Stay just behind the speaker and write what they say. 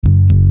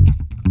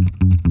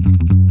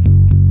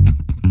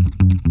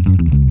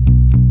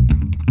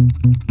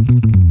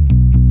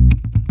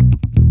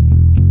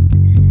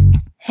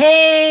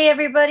Hey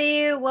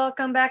everybody,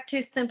 welcome back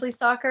to Simply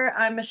Soccer.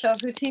 I'm Michelle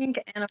Hootink,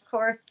 and of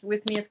course,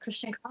 with me is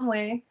Christian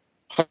Conway.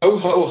 Ho,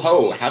 ho,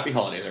 ho. Happy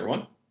holidays,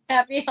 everyone.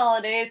 Happy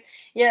holidays.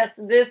 Yes,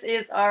 this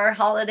is our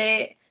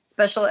holiday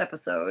special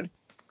episode.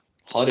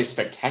 Holiday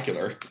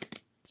spectacular.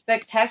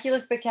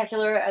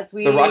 Spectacular as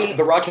we The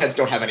Rockheads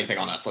don't have anything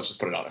on us, let's just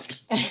put it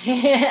honest.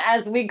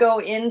 as we go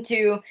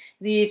into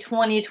the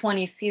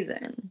 2020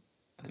 season.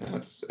 I know,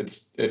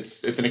 it's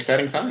an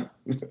exciting time.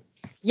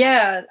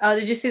 Yeah,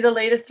 did you see the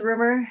latest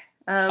rumor?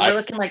 We're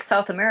looking like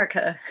South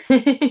America.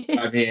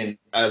 I mean,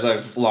 as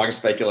I've long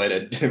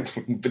speculated,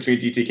 between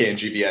DTK and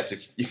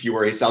GBS, if you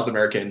were a South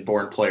American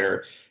born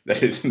player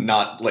that is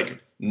not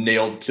like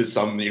nailed to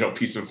some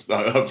piece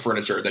of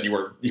furniture, then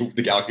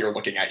the Galaxy are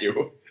looking at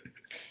you.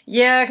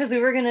 Yeah, because we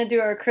were gonna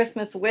do our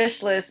Christmas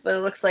wish list, but it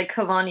looks like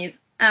Cavani's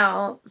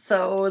out,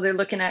 so they're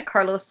looking at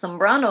Carlos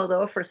Zambrano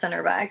though for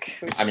center back.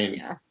 Which, I mean,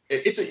 yeah.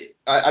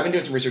 I've been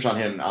doing some research on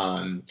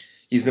him.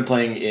 He's been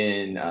playing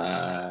in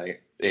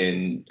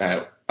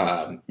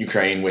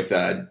Ukraine with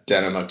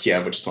Dynamo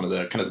Kiev, which is one of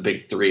the kind of the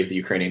big three of the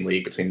Ukrainian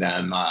league, between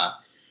them,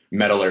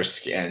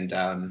 Metalursk and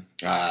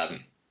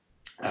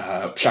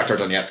Shakhtar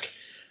Donetsk.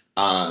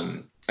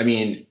 I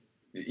mean,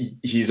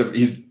 he's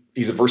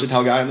a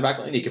versatile guy on the back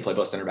line. He can play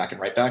both center back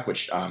and right back,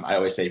 which I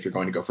always say if you're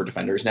going to go for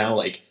defenders now,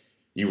 like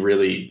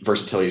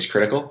versatility is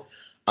critical,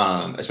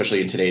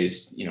 especially in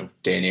today's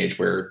day and age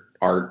where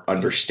our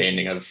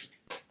understanding of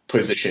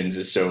positions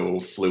is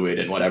so fluid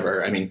and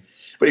whatever. I mean,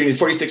 but he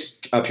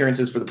 46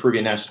 appearances for the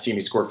Peruvian national team.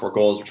 He scored 4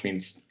 goals, which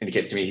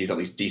indicates to me he's at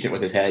least decent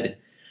with his head.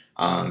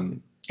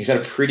 He's had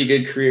a pretty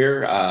good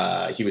career.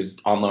 He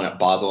was on loan at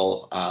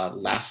Basel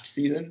last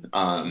season.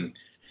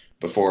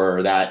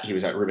 Before that, he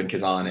was at Rubin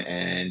Kazan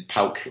and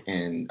PAOK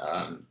in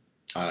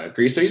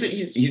Greece. So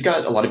he's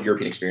got a lot of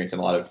European experience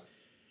and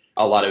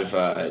a lot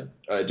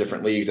of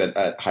different leagues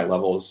at high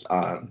levels.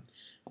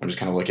 I'm just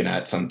kind of looking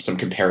at some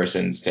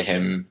comparisons to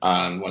him.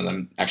 One of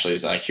them actually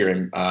is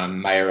Hiram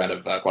Meyer out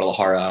of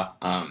Guadalajara.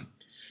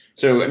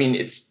 So I mean,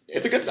 it's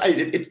a good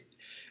side.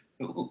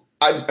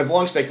 I've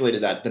long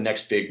speculated that the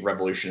next big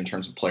revolution in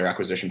terms of player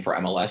acquisition for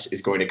MLS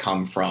is going to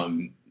come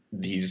from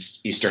these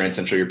Eastern and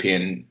Central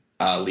European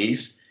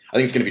leagues. I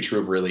think it's going to be true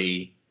of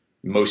really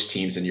most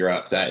teams in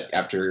Europe, that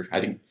after,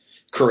 I think,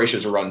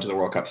 Croatia's run to the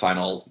World Cup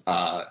final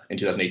in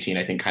 2018,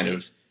 I think kind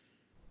of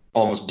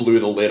almost blew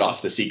the lid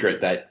off the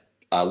secret that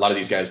a lot of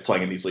these guys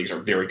playing in these leagues are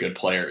very good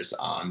players.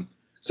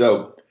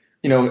 So,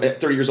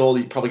 at 30 years old,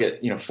 you probably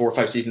get, 4 or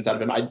 5 seasons out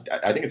of him. I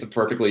think it's a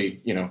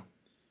perfectly,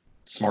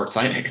 smart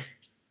signing.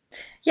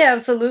 Yeah,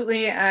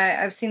 absolutely.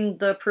 I've seen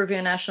the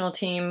Peruvian national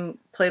team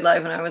play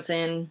live when I was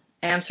in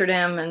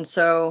Amsterdam, and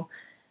so,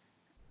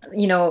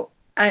 you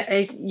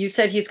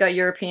said he's got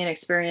European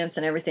experience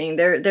and everything.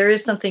 There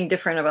is something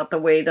different about the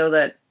way, though,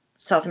 that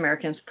South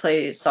Americans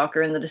play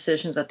soccer and the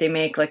decisions that they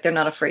make. Like, they're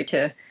not afraid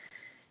to,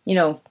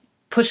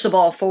 push the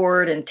ball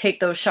forward and take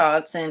those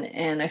shots.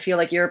 And I feel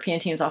like European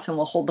teams often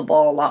will hold the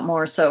ball a lot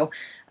more. So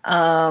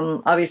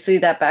obviously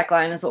that back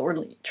line is what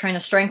we're trying to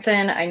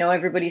strengthen. I know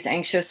everybody's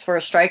anxious for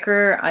a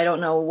striker. I don't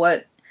know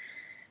what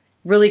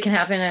really can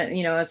happen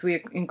as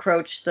we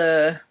encroach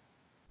the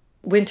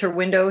winter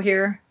window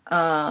here.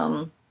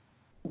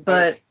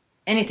 But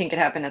anything could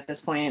happen at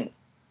this point.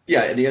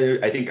 Yeah,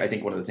 I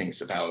think one of the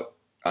things about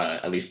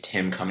at least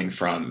him coming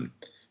from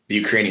the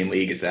Ukrainian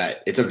league is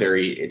that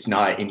it's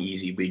not an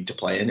easy league to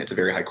play in. It's a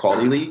very high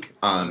quality league.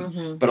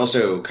 But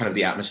also kind of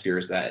the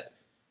atmospheres that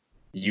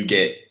you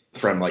get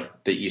from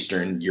like the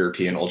Eastern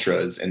European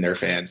ultras and their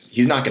fans.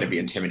 He's not going to be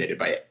intimidated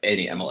by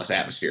any MLS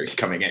atmosphere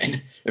coming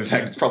in. In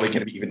fact, it's probably going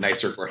to be even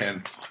nicer for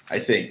him, I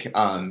think.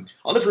 On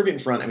the Peruvian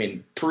front, I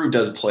mean, Peru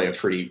does play a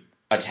pretty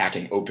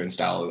attacking, open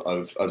style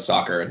of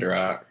soccer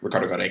under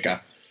Ricardo Gareca.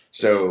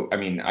 So, I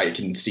mean, I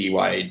can see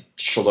why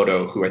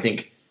Schelotto, who I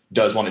think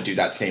does want to do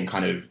that same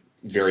kind of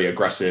very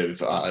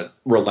aggressive,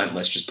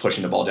 relentless, just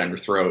pushing the ball down your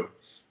throat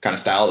kind of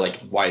style, like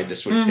why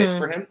this would fit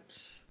for him.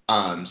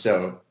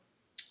 So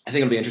I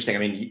think it'll be interesting. I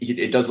mean,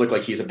 it does look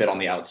like he's a bit on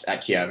the outs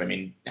at Kiev. I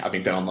mean,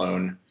 having been on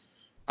loan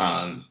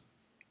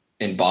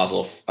in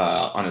Basel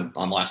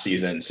on last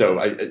season. So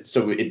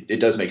it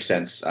does make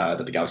sense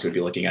that the Galaxy would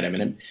be looking at him.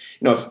 And,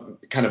 if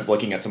kind of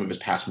looking at some of his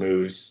past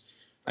moves,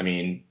 I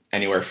mean,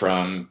 anywhere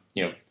from,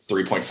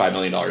 $3.5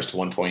 million to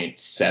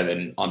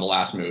 1.7 on the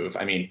last move.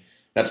 I mean,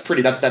 that's an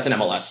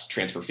MLS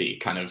transfer fee.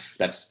 Kind of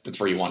that's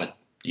where you want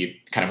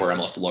it. Kind of where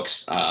MLS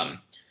looks.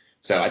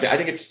 So I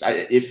think it's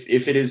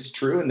if it is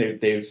true and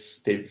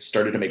they've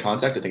started to make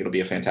contact, I think it'll be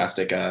a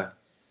fantastic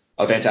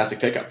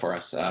pickup for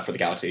us for the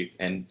Galaxy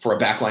and for a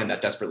backline that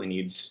desperately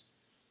needs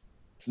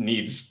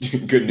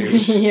good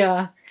news.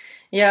 Yeah.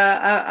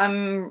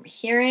 I'm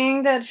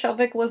hearing that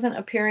Shelvik wasn't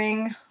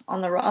appearing on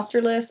the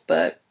roster list,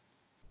 but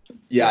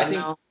yeah,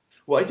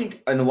 I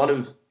think and a lot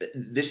of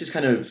this is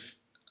kind of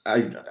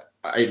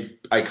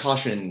I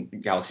caution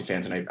Galaxy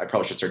fans, and I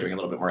probably should start doing a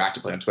little bit more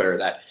actively on Twitter,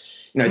 that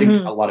I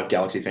think a lot of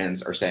Galaxy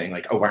fans are saying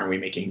like, oh, why aren't we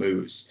making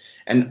moves?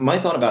 And my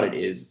thought about it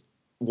is,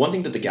 one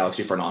thing that the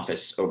Galaxy front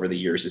office over the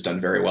years has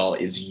done very well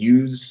is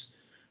use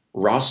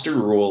roster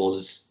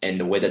rules and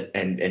the way that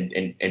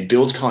and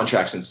builds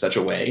contracts in such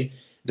a way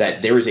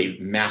that there is a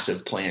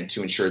massive plan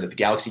to ensure that the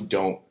Galaxy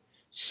don't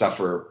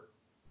suffer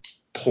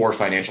poor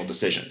financial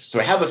decisions. So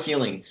I have a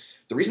feeling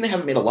the reason they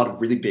haven't made a lot of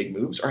really big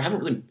moves or haven't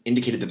really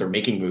indicated that they're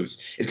making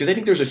moves is because I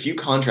think there's a few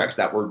contracts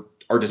that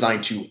are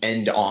designed to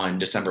end on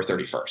December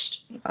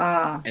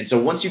 31st. And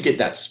so once you get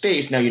that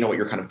space, now you know what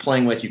you're kind of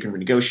playing with. You can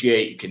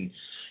renegotiate. You can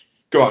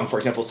go out and, for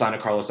example, sign a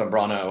Carlos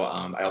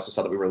Zambrano. I also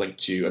saw that we were linked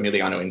to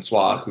Emiliano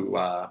Insua, who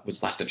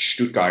was last at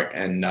Stuttgart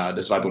and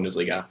the Zwei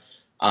Bundesliga.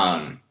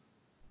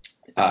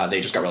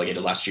 They just got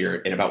relegated last year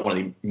in about one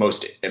of the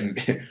most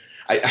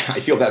I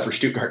feel bad for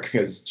Stuttgart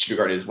because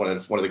Stuttgart is one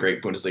of the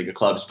great Bundesliga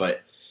clubs,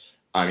 but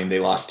I mean they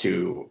lost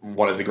to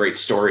one of the great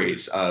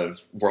stories of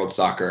world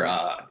soccer,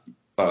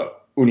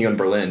 Union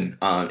Berlin.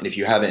 And if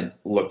you haven't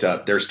looked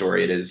up their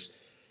story, it is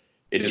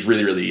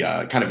really, really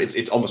kind of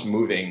it's almost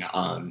moving.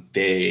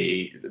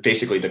 They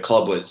basically the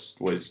club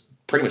was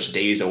pretty much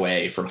days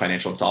away from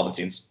financial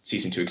insolvency and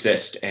ceasing to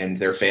exist, and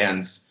their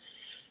fans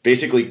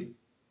basically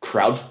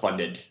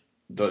crowdfunded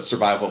the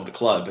survival of the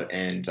club,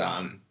 and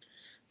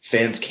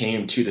fans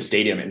came to the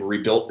stadium and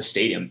rebuilt the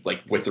stadium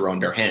like with their own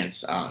bare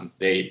hands.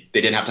 They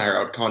didn't have to hire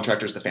out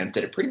contractors. The fans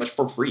did it pretty much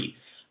for free.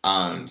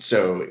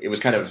 So it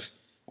was kind of,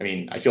 I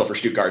mean, I feel for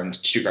Stuttgart and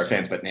Stuttgart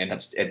fans, but man,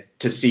 that's it,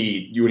 to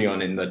see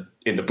Union in the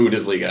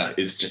Bundesliga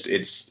is just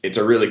it's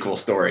a really cool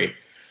story.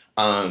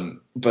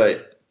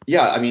 But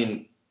yeah, I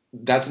mean,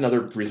 that's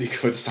another really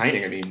good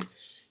signing. I mean,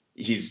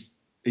 he's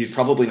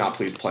probably not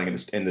pleased playing in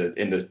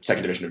the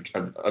second division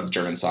of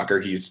German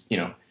soccer.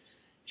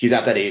 He's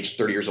at that age,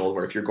 30 years old,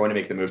 where if you're going to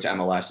make the move to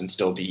MLS and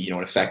still be,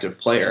 an effective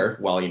player,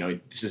 well,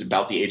 this is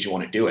about the age you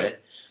want to do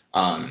it.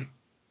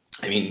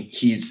 I mean,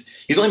 he's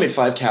only made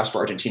 5 caps for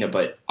Argentina,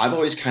 but I've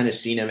always kind of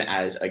seen him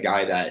as a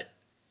guy that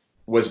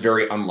was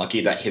very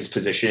unlucky that his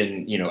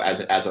position, as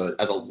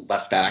a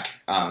left back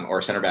or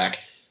a center back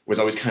was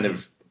always kind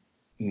of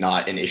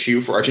not an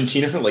issue for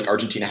Argentina. Like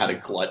Argentina had a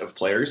glut of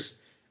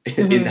players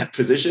in that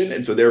position,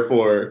 and so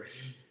therefore,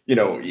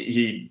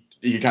 he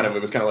kind of,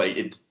 it was kind of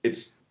like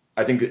it's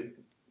I think that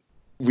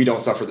we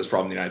don't suffer this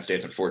problem in the United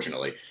States,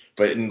 unfortunately,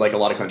 but in like a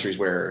lot of countries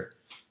where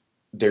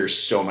there's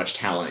so much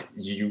talent,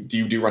 you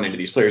do run into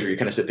these players where you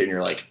kind of sit there and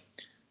you're like,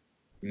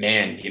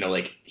 man,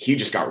 like he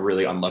just got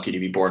really unlucky to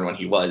be born when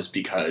he was,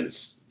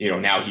 because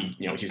now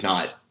he's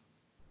not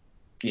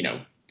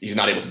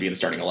able to be in the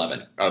starting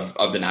 11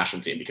 of the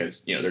national team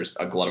because there's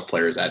a glut of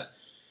players at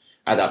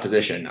that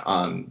position.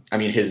 I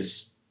mean,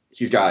 he's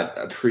got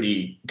a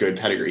pretty good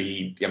pedigree.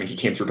 He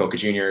came through Boca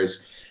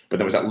Juniors, but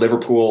then was at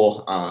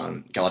Liverpool,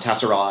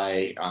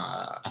 Galatasaray,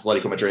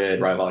 Atletico Madrid,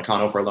 Rayo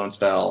Vallecano for a loan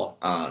spell,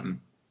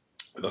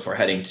 before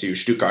heading to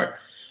Stuttgart.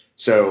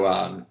 So,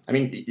 I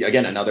mean,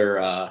 again,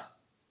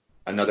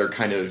 another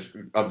kind of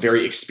a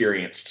very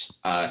experienced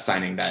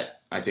signing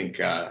that I think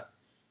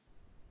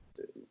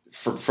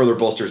further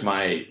bolsters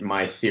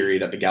my theory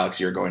that the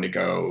Galaxy are going to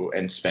go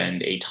and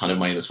spend a ton of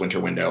money this winter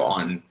window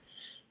on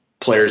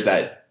players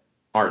that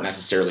aren't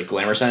necessarily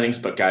glamour signings,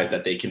 but guys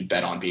that they can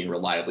bet on being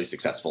reliably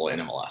successful in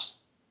MLS.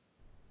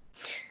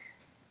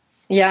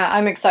 Yeah,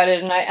 I'm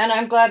excited, and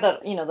I'm glad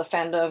that the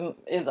fandom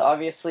is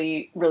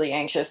obviously really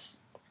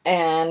anxious,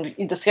 and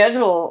the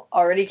schedule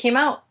already came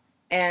out,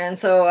 and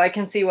so I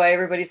can see why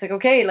everybody's like,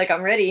 okay, like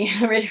I'm ready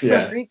for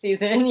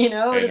preseason,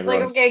 It's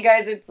like, okay,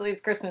 guys,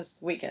 it's Christmas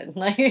weekend,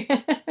 like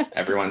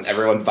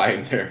everyone's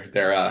buying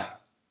their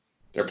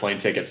plane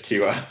tickets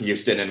to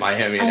Houston and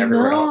Miami and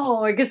everywhere else.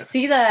 Oh, I could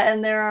see that,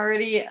 and they're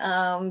already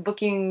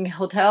booking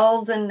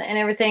hotels and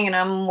everything, and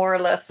I'm more or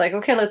less like,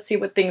 okay, let's see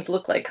what things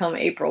look like come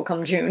April,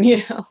 come June,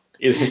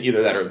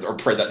 Either that or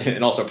pray that,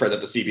 and also pray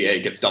that the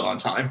CBA gets done on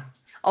time.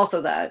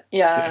 Also that,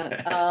 yeah.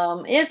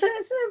 It's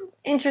an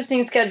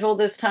interesting schedule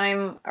this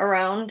time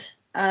around.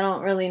 I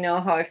don't really know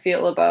how I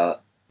feel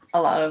about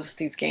a lot of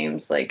these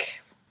games, like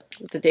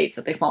the dates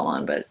that they fall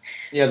on, but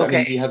yeah,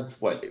 okay. I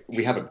mean,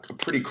 we have a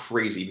pretty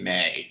crazy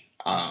May,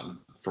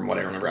 from what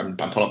I remember. I'm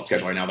pulling up the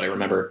schedule right now, but I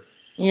remember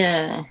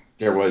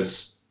there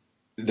is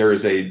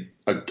a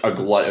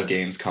glut of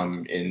games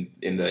come in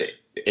the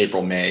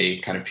April-May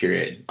kind of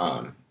period.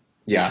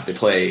 Yeah, I think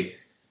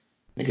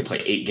they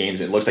play 8 games.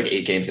 It looks like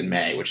 8 games in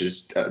May, which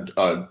is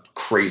a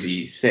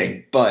crazy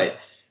thing. But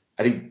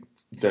I think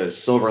the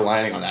silver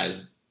lining on that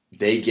is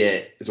they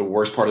get the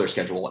worst part of their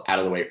schedule out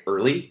of the way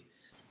early.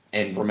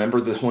 And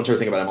remember, the one other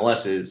thing about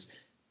MLS is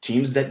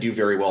teams that do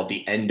very well at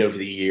the end of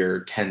the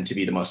year tend to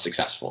be the most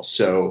successful.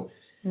 So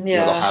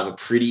they'll have a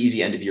pretty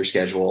easy end of year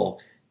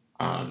schedule.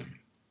 So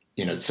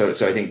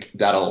I think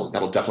that'll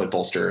definitely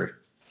bolster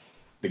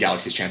the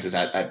Galaxy's chances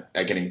at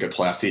getting good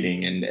playoff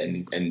seeding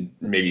and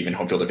maybe even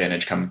home field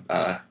advantage come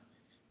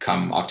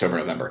October,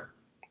 November.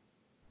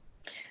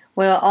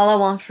 Well, all I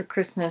want for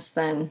Christmas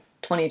then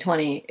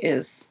 2020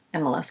 is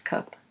MLS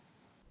Cup.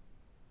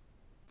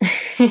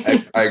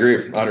 I agree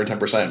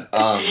 110%.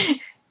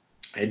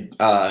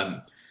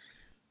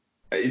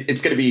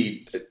 It's going to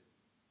be,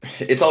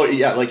 it's all,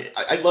 yeah, like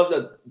I love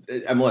that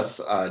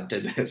MLS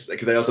did this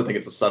because I also think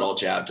it's a subtle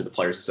jab to the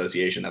Players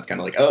Association. That's kind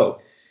of like, oh,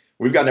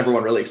 we've gotten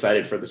everyone really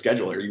excited for the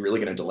schedule. Are you really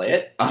going to delay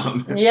it?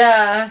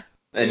 Yeah.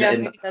 And, Yeah,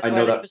 and maybe that's I why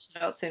know they that pushed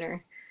it out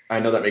sooner. I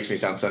know that makes me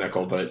sound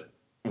cynical, but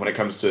when it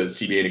comes to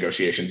CBA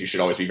negotiations, you should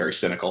always be very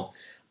cynical.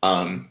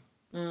 Mm.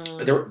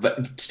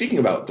 But speaking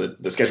about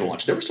the schedule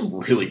launch, there were some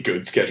really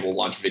good schedule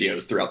launch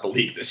videos throughout the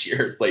league this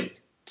year.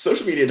 Like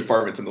social media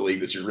departments in the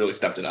league this year really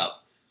stepped it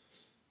up.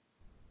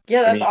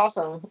 Yeah, I that's mean,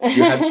 awesome.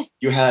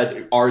 you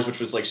had ours, which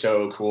was like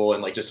so cool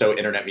and like just so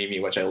internet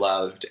memey, which I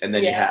loved, and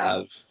then you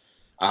Yeah.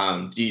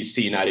 have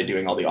DC United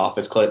doing all the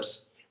office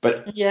clips.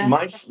 But Yeah.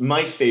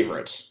 my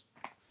favorite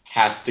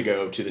has to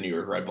go to the New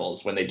York Red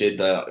Bulls when they did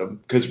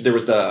because there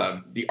was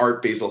the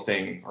Art Basel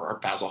thing, or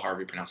Art Basel, however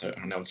you pronounce it. I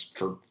don't know. It's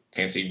for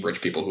fancy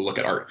rich people who look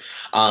at art.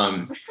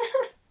 And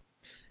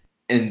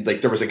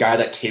like there was a guy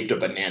that taped a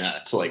banana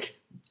to like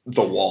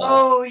the wall,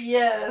 Oh,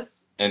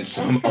 yes. and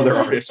some other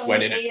artist Someone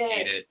went in and ate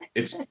ate it.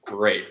 It's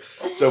great.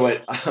 So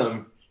what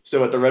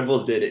the Red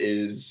Bulls did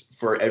is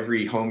for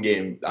every home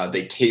game,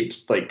 they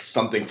taped like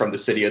something from the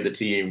city of the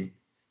team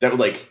that would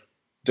like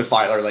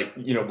define or like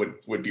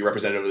would be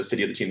representative of the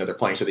city of the team that they're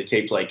playing. So they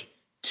taped like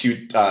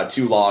two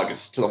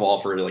logs to the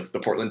wall for like the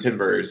Portland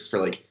Timbers. For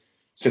like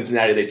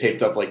Cincinnati, they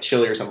taped up like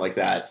Chile or something like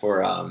that.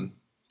 For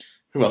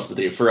who else did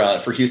they do?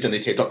 For Houston, they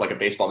taped up like a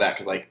baseball bat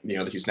because like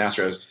the Houston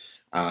Astros,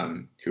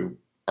 who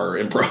are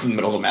embroiled in the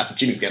middle of a massive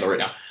cheating scandal right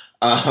now.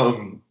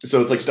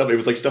 So it's like stuff. It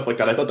was like stuff like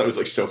that. I thought that was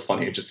like so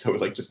funny and just so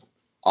like just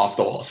off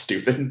the wall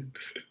stupid.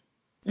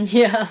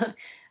 Yeah.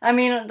 I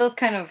mean, those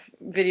kind of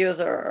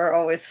videos are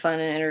always fun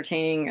and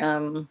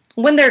entertaining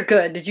when they're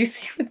good. Did you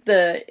see what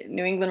the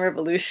New England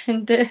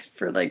Revolution did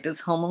for like this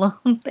Home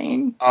Alone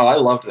thing? Oh, I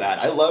loved that.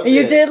 I loved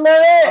You it. did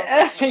love it?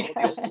 Oh my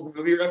All the God. old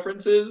movie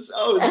references.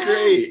 Oh, it was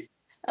great.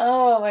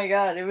 Oh my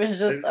God. It was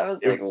just, It I was,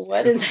 was it like, was,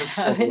 what it is was so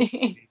happening?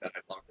 cheesy that I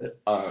loved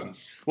it.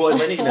 Well,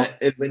 Atlanta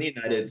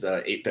United's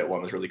 8-bit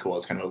one was really cool.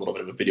 It's kind of a little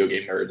bit of a video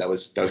game nerd. That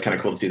was kind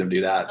of cool to see them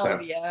do that. Oh So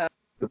yeah.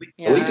 the league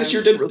Yeah, this I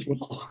year did really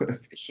well.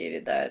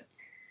 appreciated that.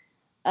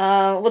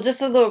 Well,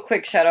 just a little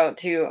quick shout out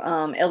to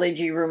LAG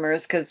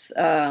Rumors because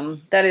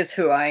that is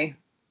who I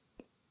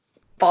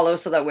follow,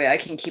 so that way I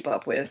can keep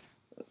up with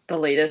the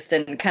latest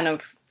and kind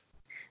of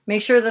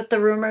make sure that the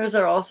rumors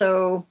are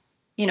also,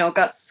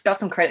 got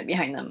some credit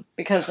behind them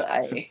because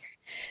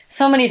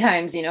so many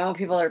times,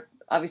 people are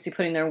obviously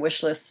putting their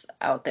wish lists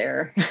out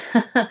there.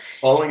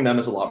 Following them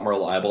is a lot more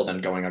reliable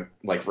than going on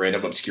like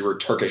random obscure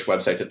Turkish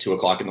websites at 2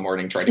 o'clock in the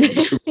morning trying to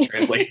Google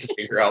translate to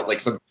figure out like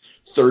some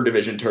third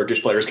division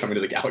Turkish players coming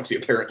to the Galaxy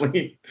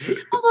apparently.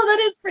 Although that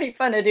is pretty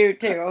fun to do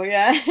too,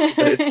 yeah.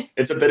 But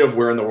it's a bit of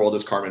where in the world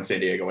is Carmen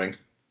Sandiego?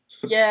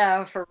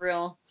 Yeah, for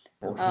real.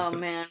 Oh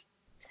man.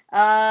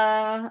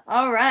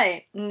 All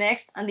right.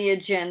 Next on the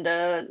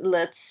agenda,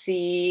 let's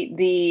see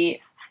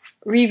the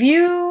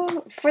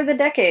review for the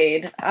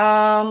decade. It's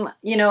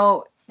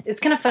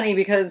kind of funny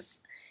because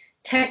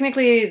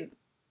technically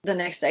the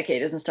next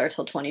decade doesn't start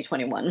till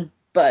 2021,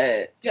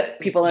 but Yeah,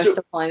 people are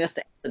still calling this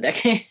the end of the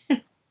decade.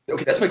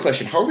 okay, that's my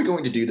question. How are we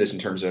going to do this in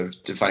terms of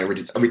defining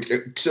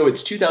so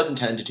it's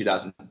 2010 to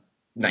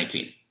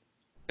 2019.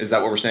 Is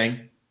that what we're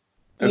saying?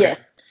 Okay.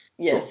 Yes.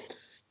 Yes.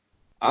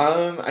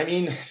 Cool. I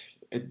mean,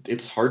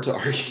 it's hard to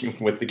argue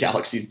with the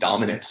Galaxy's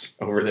dominance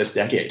over this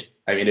decade.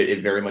 I mean,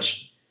 it very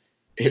much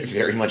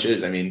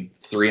is. I mean,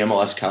 3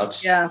 MLS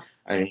Cups. Yeah.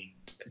 I mean,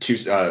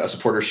 a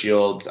supporter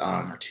shield,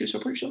 or 2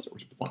 supporter shields, or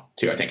 1,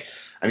 2, I think.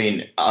 I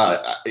mean,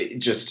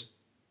 just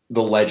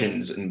the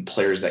legends and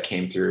players that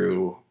came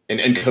through,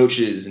 and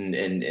coaches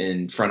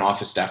and front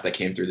office staff that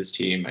came through this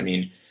team. I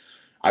mean,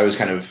 I was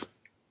kind of,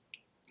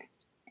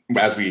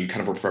 as we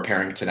kind of were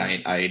preparing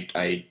tonight,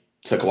 I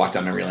took a walk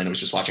down memory lane and was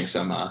just watching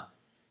some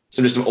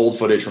old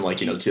footage from like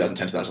the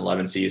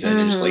 2010-2011 season,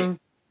 and just like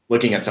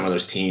looking at some of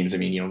those teams. I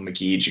mean,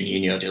 McGee,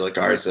 Juninho, De La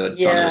Garza,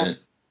 Donovan,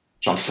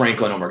 John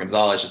Franklin, Omar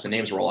Gonzalez, just the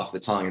names roll off the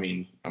tongue. I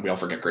mean, we all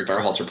forget Greg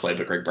Berhalter played,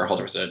 but Greg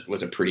Berhalter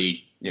was a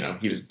pretty,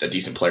 he was a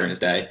decent player in his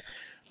day.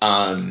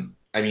 I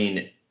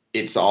mean,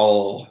 it was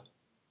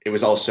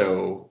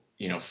also,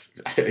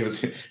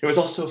 it was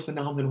also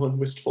phenomenal and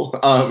wistful.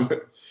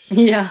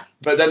 Yeah.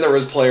 But then there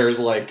was players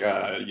like,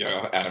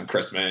 Adam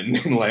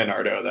Chrisman and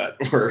Leonardo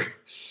that were,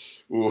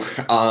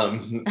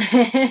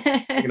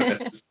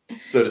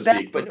 so to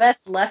speak. But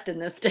best left in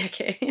this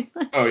decade.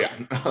 Oh yeah.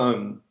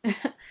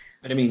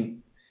 But I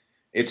mean,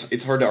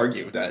 it's hard to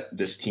argue that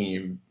this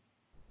team.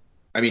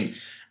 I mean,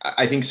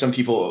 I think some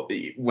people,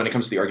 when it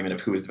comes to the argument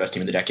of who is the best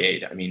team in the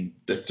decade, I mean,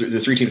 the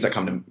 3 teams that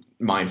come to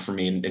mind for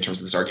me in terms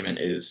of this argument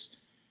is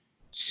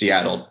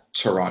Seattle,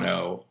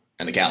 Toronto,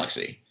 and the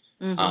Galaxy.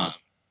 Mm-hmm.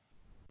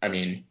 I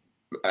mean,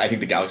 I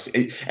think the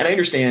Galaxy, and I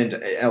understand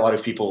a lot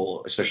of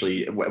people,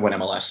 especially when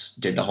MLS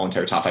did the whole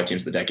entire top 5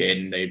 teams of the decade,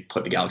 and they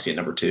put the Galaxy at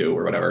number 2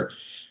 or whatever,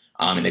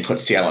 and they put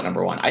Seattle at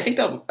number 1. I think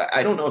that,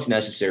 I don't know if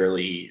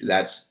necessarily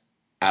that's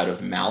out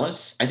of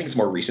malice. I think it's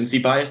more recency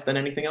bias than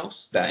anything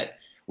else, that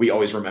we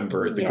always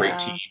remember the great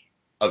team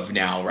of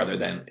now rather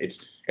than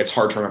it's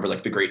hard to remember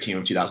like the great team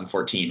of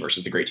 2014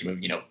 versus the great team of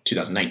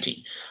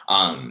 2019.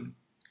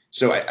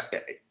 So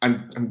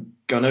I'm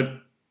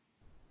gonna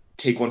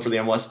take one for the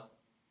MLS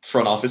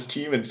front office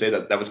team and say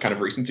that that was kind of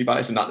recency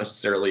bias and not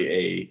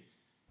necessarily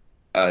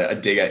a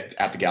dig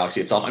at the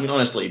Galaxy itself. I mean,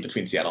 honestly,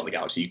 between Seattle and the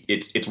Galaxy,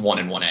 it's 1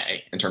 and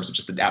 1A in terms of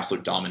just the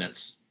absolute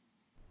dominance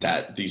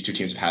that these two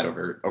teams have had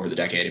over the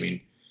decade. I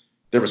mean,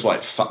 there was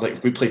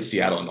we played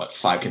Seattle in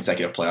 5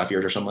 consecutive playoff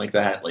years or something like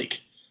that.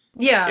 Like,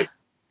 Yeah.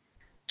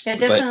 Yeah,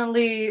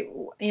 definitely,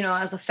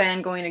 as a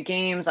fan going to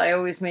games, I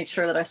always made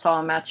sure that I saw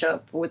a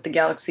matchup with the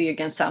Galaxy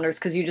against Sounders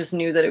because you just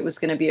knew that it was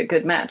going to be a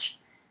good match.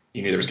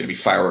 You knew there was going to be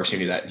fireworks. You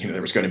knew that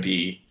there was going to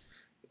be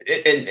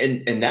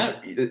and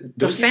that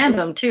the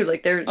fandom too.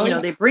 Like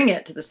they bring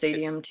it to the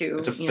stadium too.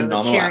 It's a the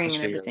phenomenal cheering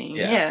atmosphere. And everything.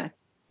 Yeah.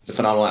 It's a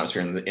phenomenal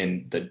atmosphere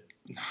in the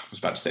I was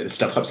about to say the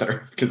StubHub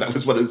Center because that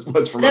was what it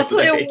was for most of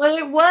the day. That's what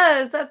it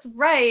was. That's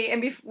right.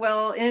 And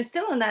it's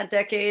still in that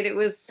decade. It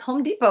was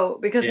Home Depot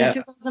because in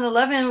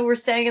 2011 we were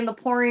staying in the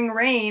pouring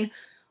rain.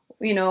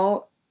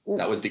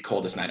 That was the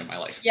coldest night of my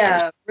life.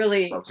 Yeah,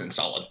 really. Frozen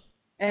solid.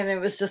 And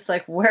it was just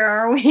like, where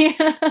are we?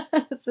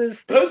 That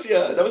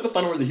was the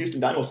fun where the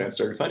Houston Dynamo fans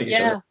started fighting each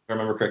other. If I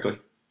remember correctly.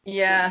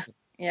 Yeah.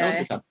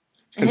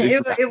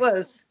 It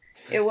was.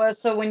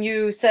 So when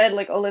you said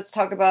like, oh, let's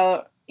talk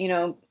about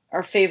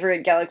our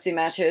favorite Galaxy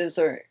matches,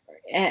 or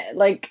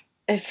like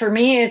for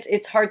me,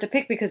 it's hard to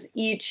pick because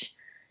each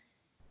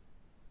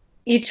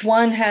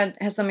one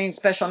has something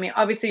special. I mean,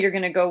 obviously you're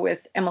gonna go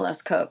with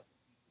MLS Cup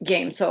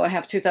games. So I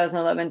have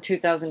 2011,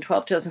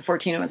 2012,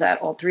 2014. I was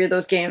at all 3 of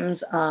those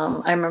games.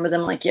 I remember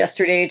them like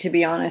yesterday, to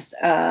be honest.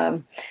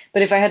 But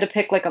if I had to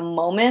pick like a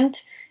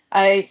moment,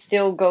 I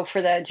still go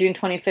for that June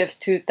 25th,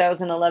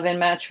 2011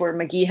 match where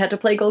McGee had to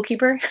play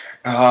goalkeeper.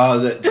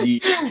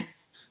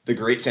 The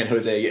great San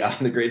Jose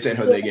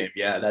game.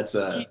 Yeah, that's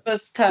he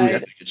was tied.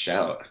 That's a good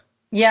shout.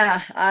 Yeah,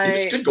 he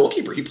was a good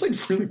goalkeeper. He played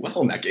really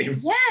well in that game.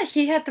 Yeah,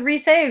 he had 3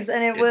 saves,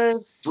 and it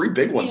was 3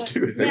 big ones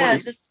too.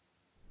 Just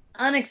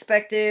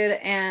unexpected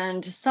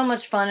and just so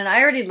much fun. And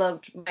I already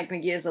loved Mike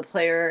McGee as a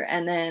player,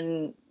 and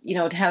then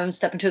to have him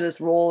step into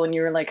this role, and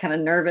you were like kind of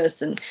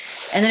nervous, and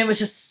then it was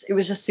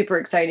just super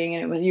exciting,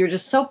 and you were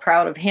just so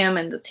proud of him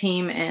and the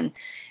team, and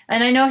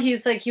I know he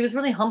was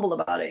really humble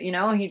about it.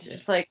 He's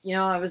just like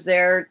I was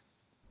there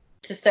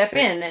to step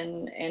in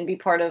and be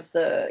part of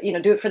the,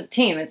 do it for the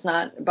team. It's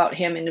not about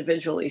him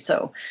individually.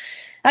 So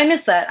I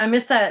miss that.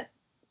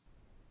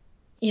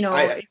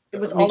 It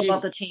was all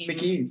about the team.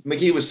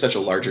 McGee was such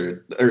a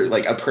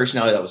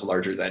personality that was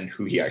larger than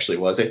who he actually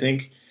was, I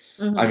think.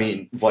 Mm-hmm. I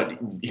mean, but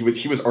he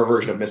was our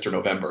version of Mr.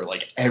 November.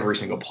 Like every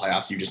single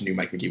playoffs, you just knew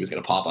Mike McGee was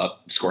going to pop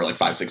up, score like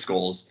 5-6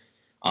 goals.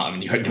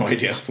 And you had no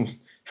idea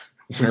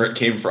where it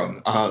came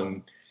from.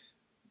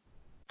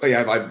 But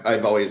yeah,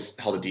 I've always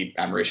held a deep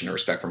admiration and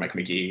respect for Mike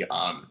McGee.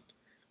 I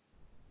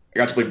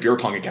got to play beer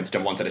pong against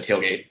him once at a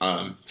tailgate.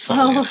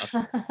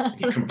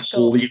 He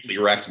completely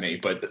wrecked me,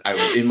 but I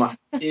was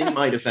in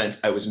my defense,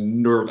 I was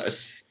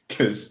nervous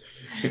because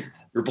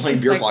you're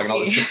playing beer pong and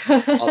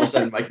all of a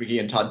sudden Mike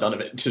McGee and Todd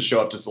Donovan to show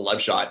up to Celeb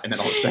Shot, and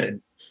then all of a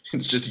sudden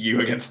it's just you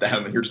against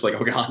them, and you're just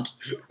like, oh god,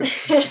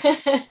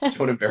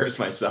 don't embarrass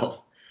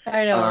myself.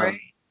 I know, right?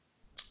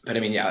 But I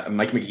mean, yeah,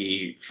 Mike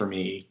McGee for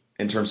me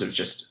in terms of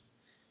just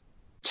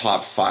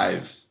top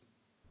 5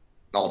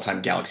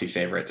 all-time Galaxy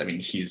favorites. I mean,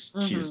 he's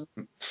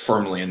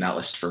firmly in that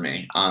list for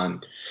me.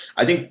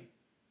 I think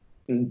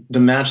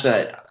the match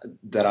that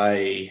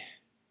I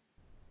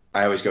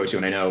always go to,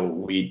 and I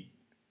know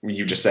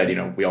you just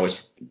said, we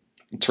always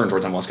turn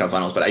towards MLS Cup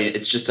finals, but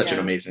it's just such an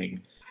amazing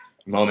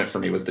moment for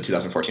me was the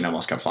 2014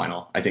 MLS Cup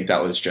final. I think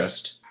that was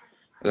just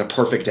a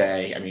perfect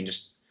day. I mean,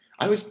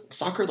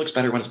 soccer looks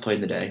better when it's played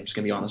in the day. I'm just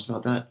gonna be honest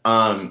about that.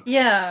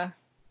 Yeah.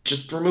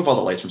 Just remove all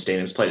the lights from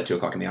stadiums, played at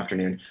 2:00 in the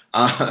afternoon.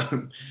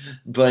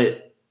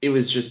 But it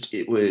was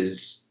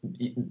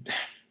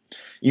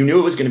you knew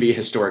it was going to be a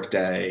historic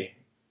day.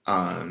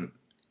 The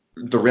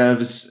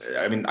Revs,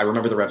 I mean, I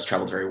remember the Revs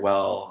traveled very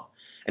well,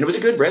 and it was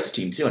a good Revs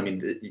team too. I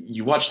mean,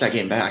 you watch that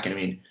game back, and I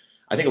mean,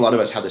 I think a lot of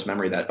us have this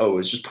memory that, it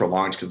was just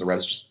prolonged because the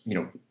Revs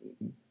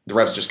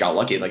just got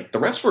lucky. Like the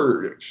Revs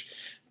were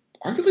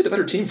arguably the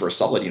better team for a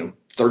solid,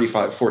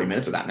 35, 40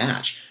 minutes of that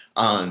match.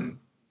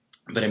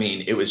 But I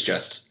mean, it was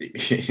just,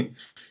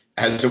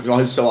 as it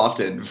was so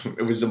often,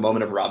 it was a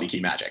moment of Robbie Key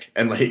magic.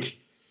 And like,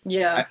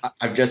 yeah,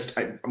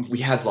 we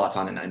had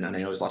Zlatan, and I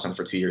know Zlatan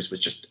for 2 years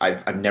was just,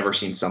 I've never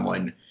seen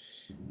someone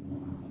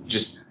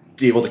just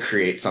be able to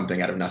create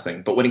something out of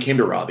nothing. But when it came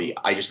to Robbie,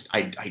 I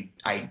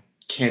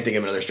can't think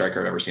of another striker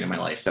I've ever seen in my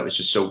life that was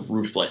just so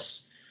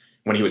ruthless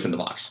when he was in the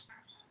box.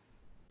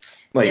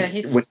 Like,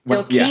 he's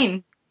still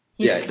king.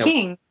 He's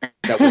king.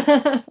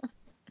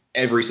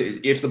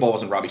 If the ball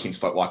wasn't Robbie Keane's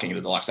foot walking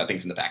into the box, that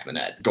thing's in the back of the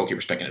net.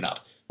 Goalkeeper's picking it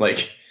up.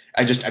 Like,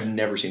 I've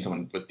never seen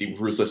someone with the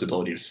ruthless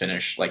ability to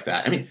finish like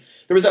that. I mean,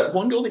 there was that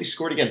one goal that he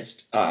scored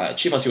against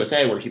Chivas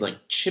USA where he like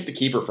chipped the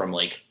keeper from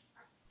like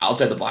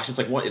outside the box. It's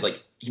like what,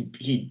 like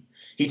he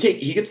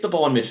gets the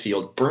ball in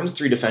midfield, burns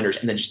 3 defenders,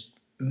 and then just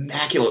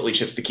immaculately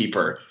chips the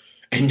keeper.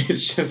 And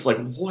it's just like,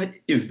 what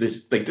is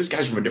this? Like, this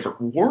guy's from a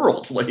different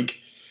world. Like,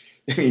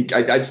 I mean,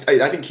 I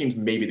think Keane's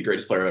maybe the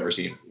greatest player I've ever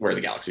seen wear the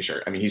Galaxy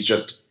shirt. I mean, he's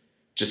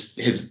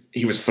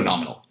he was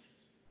phenomenal.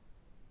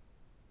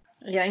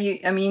 Yeah,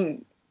 I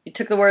mean, you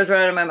took the words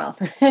right out of my mouth.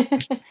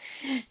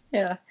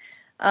 Yeah.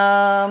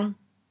 Um,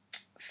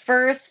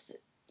 First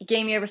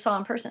game you ever saw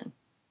in person?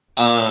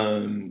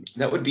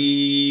 That would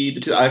be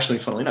actually,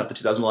 funnily enough, the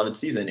 2011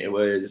 season. It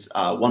was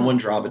 1-1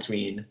 draw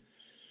between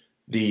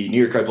the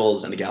New York Red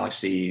Bulls and the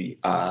Galaxy.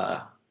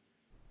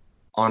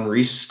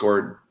 Henri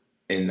scored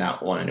in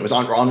that one. It was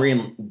Henri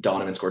and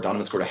Donovan scored.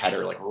 Donovan scored a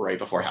header like right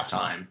before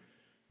halftime,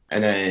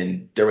 and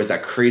then there was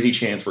that crazy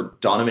chance where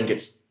Donovan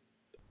gets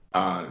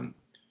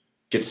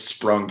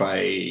sprung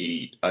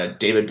by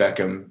David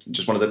Beckham,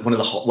 just one of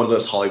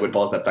those Hollywood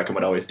balls that Beckham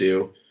would always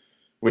do,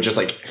 which is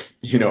like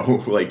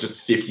like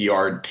just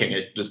 50-yard ping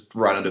it just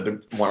right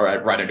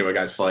into a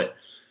guy's foot,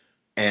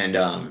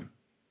 and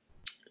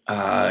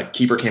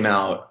keeper came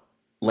out,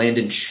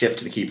 Landon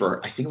chipped the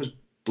keeper. I think it was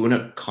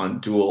Buna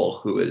Kondul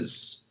who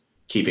was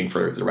keeping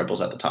for the Red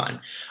Bulls at the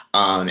time,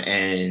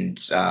 and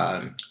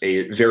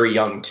a very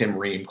young Tim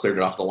Ream cleared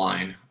it off the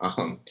line,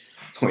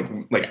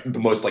 like the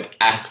most like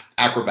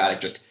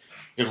acrobatic, just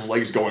his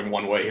legs going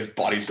one way, his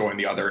body's going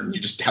the other, and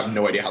you just have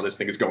no idea how this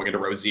thing is going into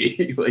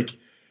Rosie.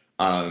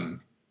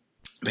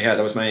 But yeah,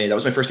 that was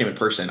my first game in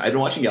person. I've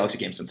been watching Galaxy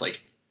games since like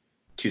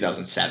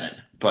 2007,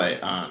 but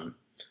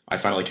I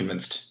finally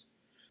convinced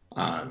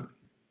a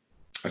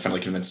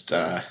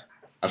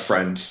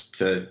friend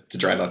to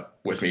drive up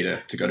with me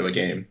to go to a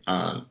game.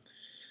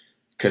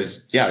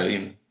 Because I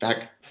mean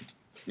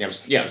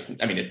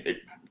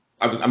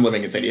I'm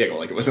living in San Diego.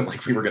 Like, it wasn't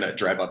like we were gonna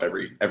drive up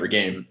every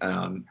game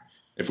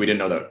if we didn't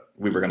know that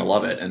we were gonna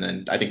love it. And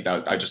then I think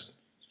that I just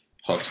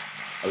hooked.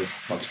 I was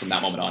hooked from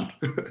that moment on.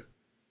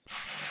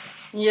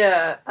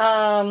 Yeah.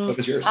 What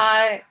was yours?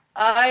 I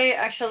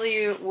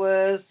actually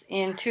was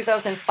in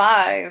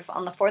 2005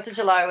 on the 4th of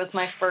July was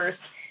my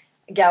first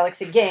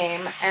Galaxy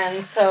game,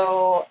 and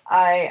so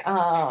I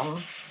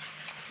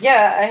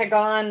had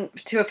gone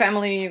to a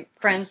family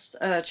friend's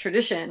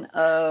tradition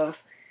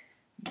of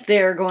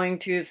they're going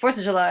to the 4th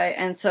of July,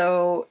 and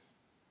so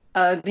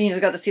got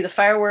to see the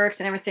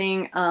fireworks and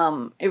everything.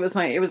 It was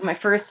my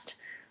first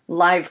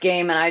live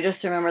game, and I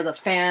just remember the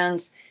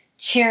fans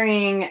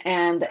cheering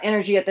and the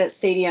energy at that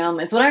stadium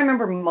is what I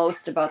remember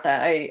most about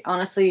that. I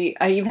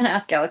even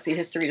asked Galaxy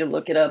History to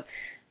look it up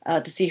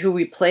to see who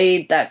we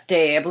played that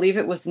day. I believe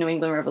it was New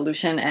England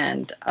Revolution,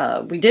 and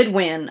we did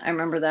win. I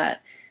remember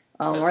that.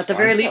 Or at the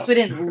very least, we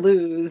didn't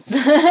lose.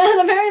 At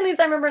the very least,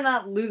 I remember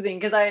not losing,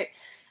 because I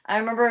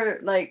remember,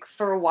 like,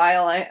 for a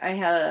while I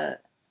had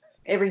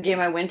every game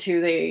I went to,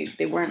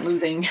 they weren't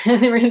losing.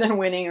 They were either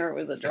winning or it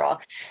was a draw.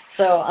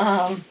 So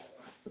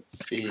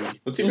let's see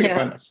if we can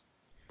find this.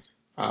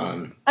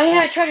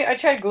 I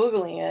tried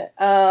Googling it.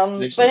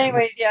 But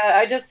anyways,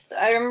 yeah,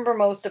 I remember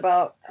most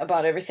about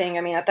everything.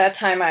 I mean, at that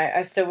time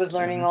I still was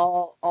learning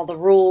all the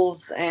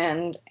rules,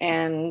 and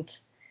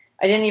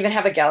I didn't even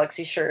have a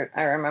Galaxy shirt.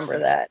 I remember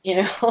that,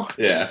 Yeah.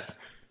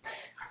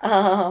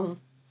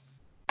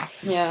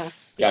 Yeah.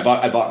 Yeah,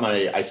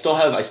 I still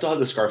have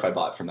the scarf I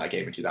bought from that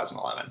game in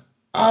 2011.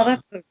 Oh,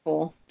 that's so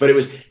cool. But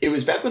it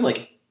was back when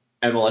like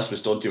MLS was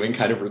still doing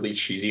kind of really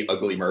cheesy,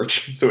 ugly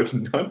merch, so it's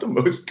not the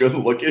most good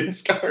looking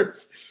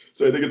scarf.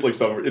 So I think it's like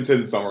it's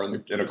hidden somewhere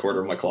in a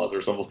corner of my closet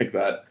or something like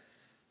that.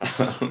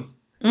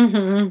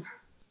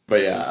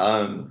 But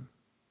yeah,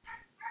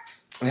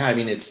 I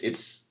mean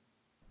it's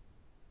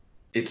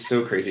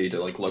so crazy to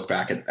like look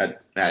back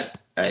at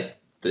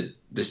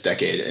this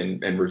decade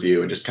and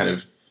review and just kind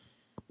of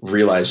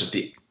realize just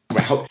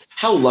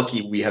how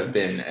lucky we have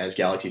been as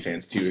Galaxy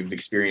fans to have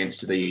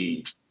experienced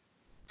the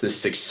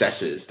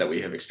successes that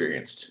we have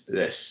experienced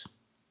this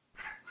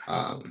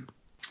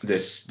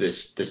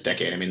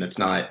decade. I mean, it's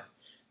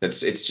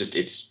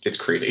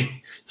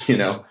crazy,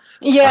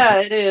 Yeah,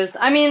 it is.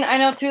 I mean, I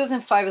know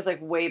 2005 is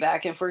like way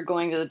back, and if we're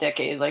going to the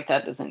decade, like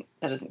that doesn't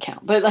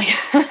count. But like,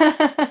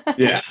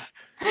 yeah,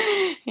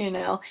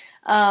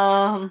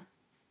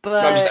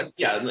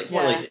 but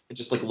more like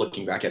just like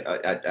looking back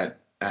at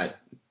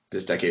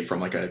this decade from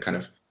like a kind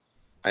of,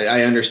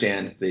 I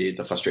understand the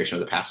frustration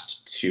of the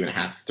past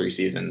 2.5-3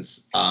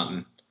 seasons.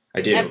 I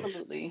do.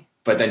 Absolutely.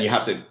 But then you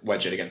have to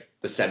wedge it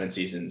against the 7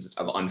 seasons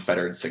of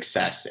unfettered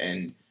success,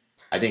 and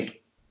I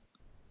think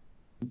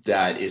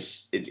that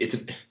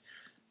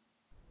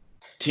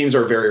teams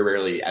are very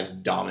rarely as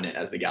dominant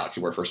as the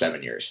Galaxy were for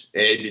 7 years.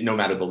 No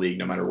matter the league,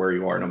 no matter where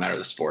you are, no matter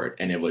the sport,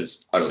 and it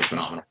was utterly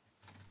phenomenal.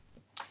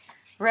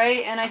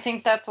 Right, and I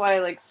think that's why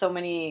like so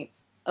many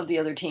of the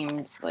other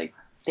teams like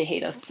they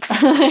hate us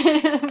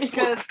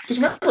because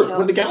just remember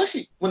when the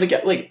Galaxy with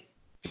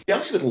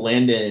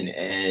Landon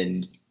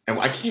and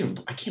I can't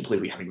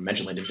believe we haven't even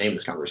mentioned Landon's name in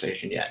this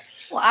conversation yet.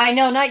 Well, I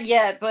know, not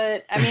yet,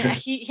 but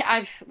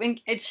I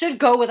mean, it should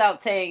go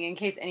without saying in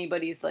case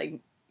anybody's like,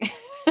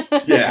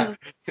 yeah,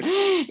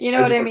 you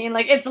know what I mean?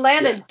 Like, it's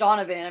Landon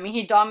Donovan. I mean,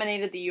 he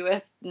dominated the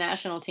U.S.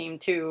 national team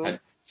too. How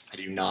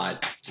do you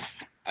not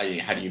just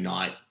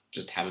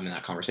have him in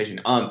that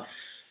conversation? Well,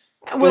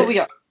 we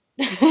are.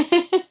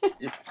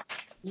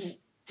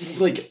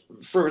 Like,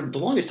 for the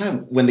longest time,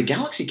 when the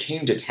Galaxy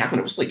came to town,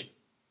 it was like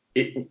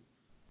it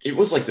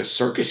was like the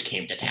circus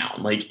came to town.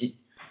 Like,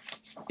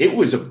 it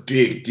was a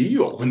big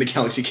deal when the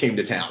Galaxy came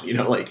to town, you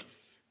know, like,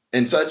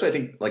 and so that's why I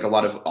think like a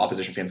lot of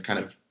opposition fans kind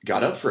of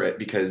got up for it,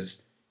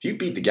 because if you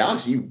beat the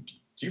Galaxy,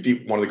 you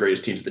beat one of the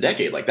greatest teams of the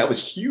decade. Like that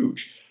was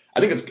huge. I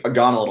think it's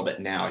gone a little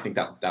bit now. I think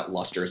that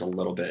luster is a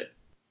little bit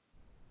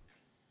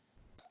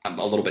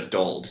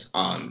dulled.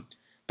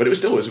 But it was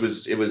still,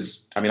 it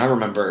was, I mean, I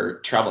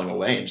remember traveling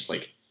away and just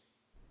like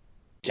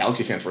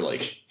Galaxy fans were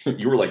like,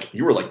 you were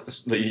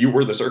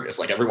the circus.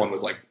 Like everyone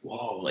was like,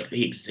 whoa, like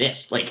they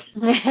exist. Like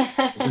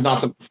this is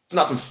not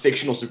some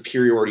fictional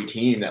superiority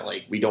team that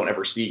like we don't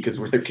ever see because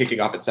they're kicking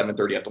off at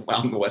 7:30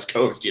 on the West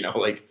Coast, you know,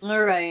 like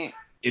All right.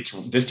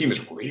 this team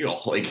is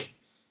real. Like,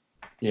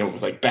 you know,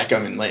 with like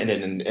Beckham and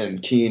Landon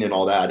and Keane and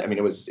all that. I mean,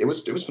 it was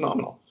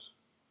phenomenal.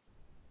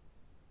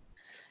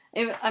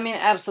 I mean,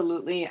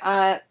 absolutely.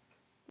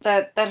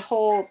 That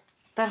whole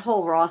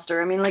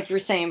roster. I mean, like you were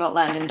saying about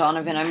Landon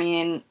Donovan. I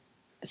mean,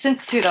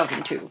 since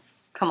 2002,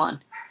 come on,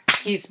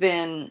 he's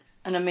been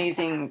an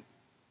amazing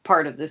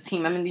part of this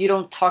team. I mean, you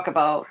don't talk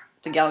about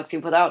the Galaxy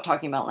without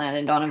talking about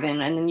Landon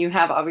Donovan, and then you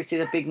have obviously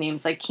the big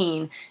names like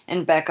Keane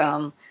and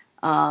Beckham,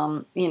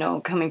 you know,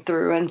 coming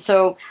through. And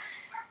so,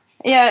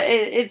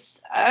 yeah,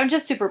 I'm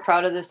just super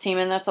proud of this team,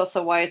 and that's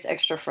also why it's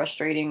extra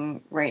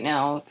frustrating right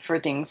now for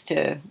things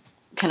to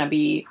kind of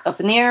be up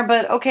in the air.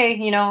 But okay,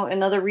 you know,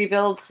 another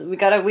rebuild. We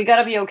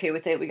gotta be okay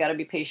with it. We gotta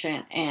be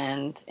patient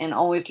and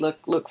always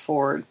look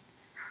forward.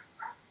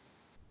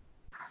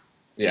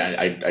 Yeah,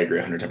 I agree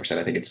 110%.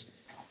 I think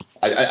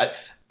I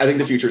think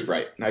the future is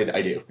bright.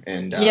 I do,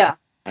 and Yeah.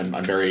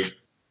 I'm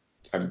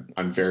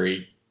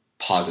very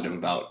positive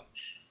about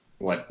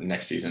what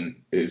next season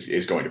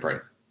is going to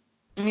bring.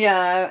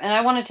 Yeah, and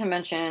I wanted to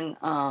mention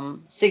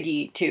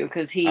Siggy too,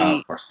 because he,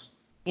 Of course.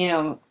 you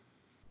know,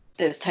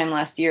 this time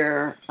last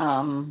year he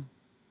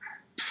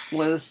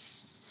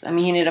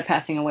ended up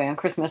passing away on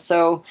Christmas.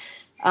 So,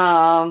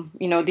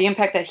 you know, the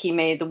impact that he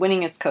made, the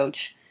winningest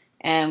coach,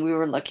 and we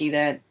were lucky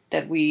that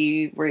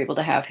we were able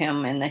to have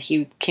him and that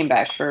he came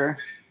back for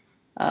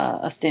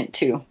a stint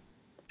too.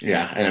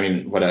 Yeah, and I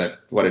mean, what an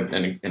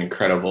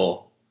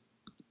incredible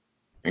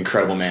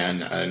man,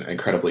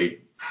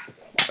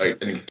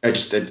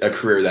 just a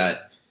career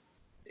that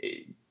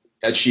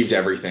achieved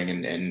everything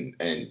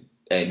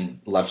and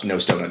left no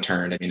stone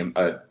unturned. I mean,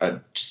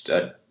 just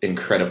an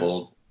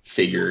incredible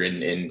figure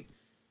in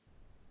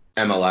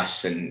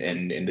MLS and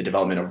in the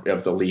development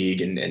of the league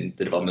and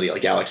the development of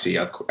the Galaxy.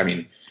 I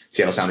mean,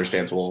 Seattle Sounders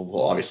fans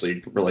will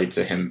obviously relate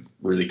to him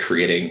really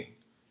creating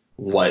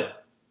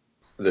what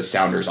the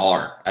Sounders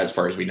are as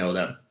far as we know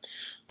them.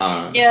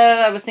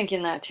 Yeah, I was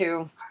thinking that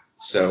too.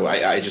 So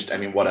I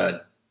mean, what an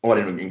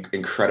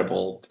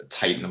incredible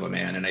titan of a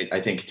man. And I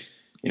think,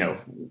 you know,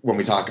 when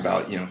we talk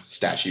about, you know,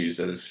 statues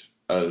of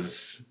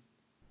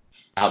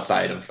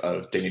outside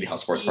of Dignity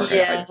Health Sports Park,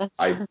 Yeah.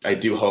 I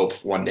do hope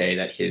one day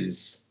that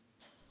he's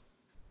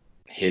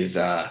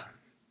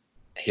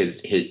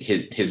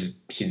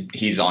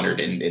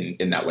honored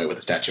in that way with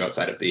a statue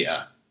outside of the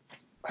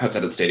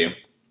stadium.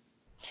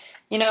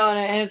 You know,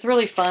 and it's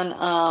really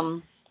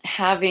fun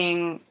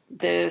having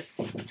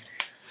this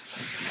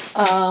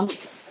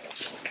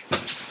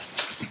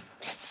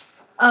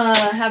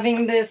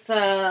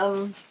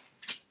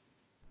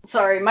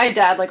sorry, my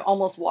dad like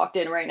almost walked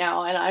in right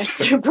now, and I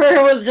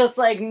super was just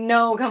like,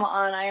 no, come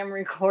on, I am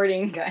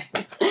recording, guys.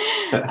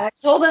 I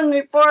told him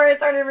before I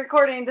started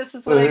recording, this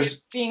is what I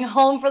get being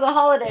home for the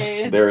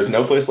holidays. There is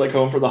no place like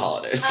home for the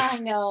holidays. I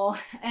know.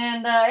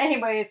 And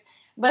anyways,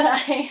 but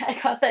I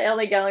got the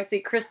LA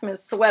Galaxy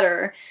Christmas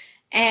sweater,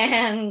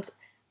 and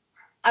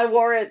I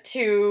wore it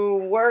to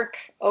work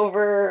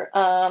over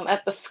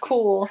at the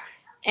school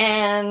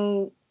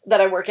and that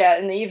I work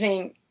at in the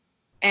evening.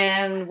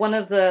 And one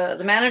of the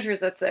managers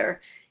that's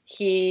there,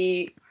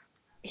 he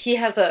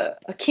has a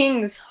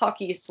Kings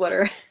hockey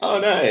sweater. Oh,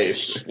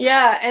 nice.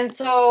 Yeah, and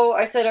so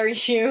I said, are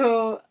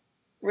you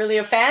really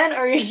a fan, or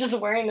are you just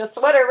wearing the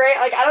sweater, right?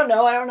 Like, I don't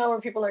know where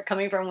people are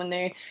coming from when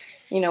they,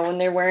 you know, when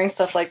they're wearing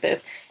stuff like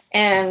this.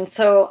 And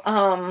so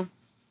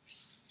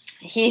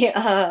he's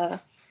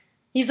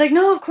like,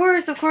 no, of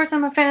course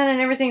I'm a fan and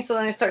everything. So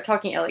then I start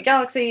talking LA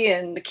Galaxy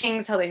and the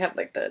Kings, how they have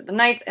like the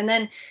nights. And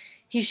then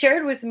he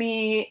shared with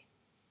me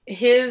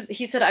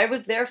he said, I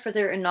was there for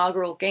their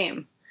inaugural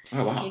game.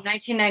 Oh, wow. In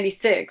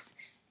 1996.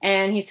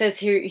 And he says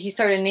he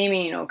started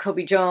naming, you know,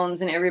 Kobe Jones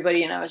and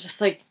everybody. And I was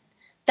just like,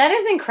 that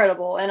is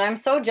incredible. And I'm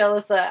so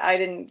jealous that I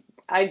didn't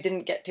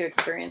get to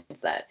experience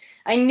that.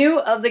 I knew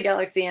of the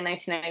Galaxy in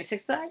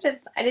 1996, but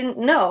I didn't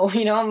know,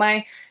 you know,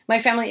 my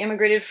family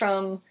immigrated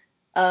from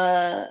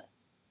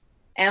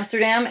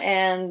Amsterdam,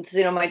 and,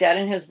 you know, my dad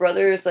and his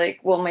brothers,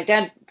 like, well, my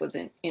dad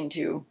wasn't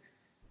into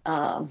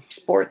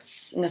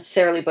sports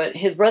necessarily, but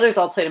his brothers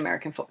all played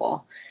American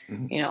football,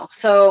 you know,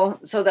 so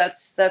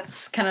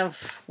that's kind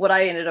of what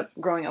I ended up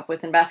growing up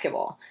with in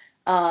basketball.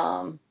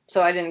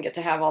 So I didn't get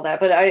to have all that,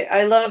 but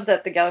I love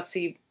that the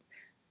Galaxy,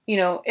 you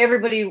know,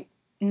 everybody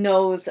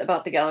knows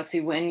about the Galaxy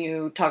when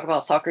you talk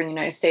about soccer in the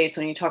United States,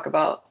 when you talk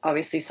about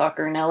obviously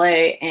soccer in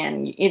LA,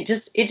 and it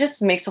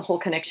just makes a whole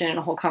connection and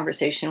a whole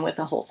conversation with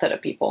a whole set of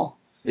people.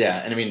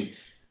 Yeah, and I mean,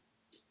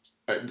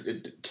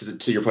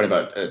 to your point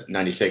about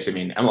 '96, I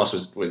mean,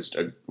 MLS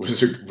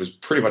was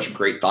pretty much a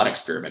great thought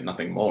experiment,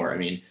 nothing more. I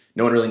mean,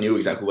 no one really knew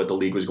exactly what the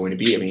league was going to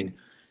be. I mean,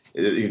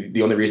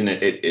 the only reason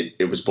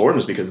it was born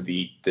was because of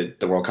the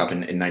World Cup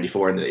in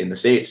 '94 in the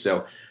States.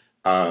 So,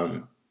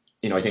 I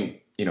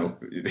think,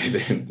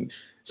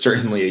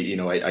 certainly,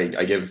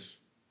 I give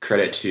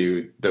credit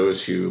to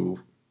those who,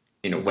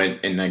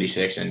 went in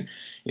 '96 and,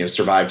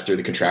 survived through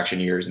the contraction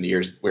years and the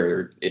years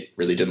where it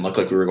really didn't look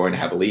like we were going to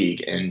have a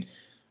league. And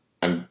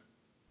I'm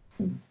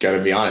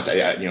gonna be honest,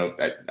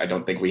 I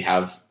don't think we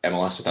have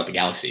MLS without the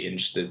Galaxy, and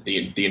just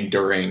the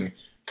enduring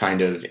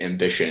kind of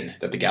ambition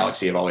that the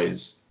Galaxy have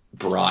always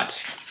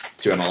brought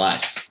to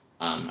MLS,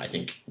 I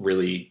think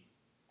really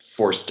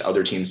forced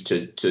other teams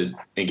to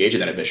engage in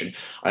that ambition.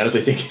 I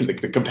honestly think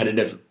the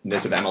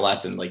competitiveness of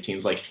MLS and like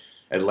teams like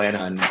Atlanta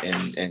and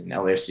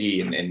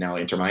LAFC and now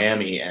Inter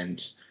Miami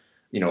and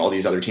all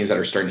these other teams that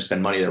are starting to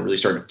spend money, that are really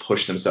starting to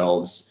push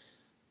themselves,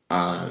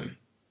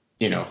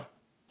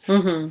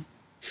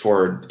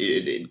 for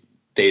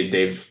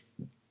they've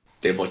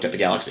looked at the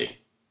Galaxy.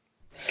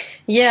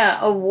 Yeah,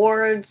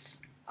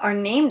 awards are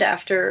named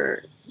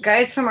after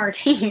guys from our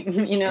team,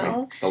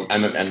 The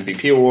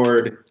MVP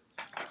award,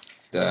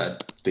 the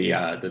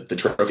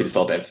trophy, the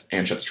Philip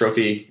Anschutz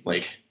trophy,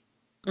 I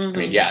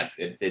mean, yeah,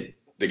 the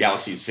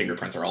Galaxy's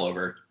fingerprints are all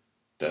over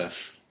the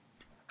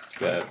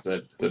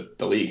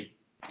league.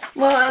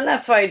 Well, and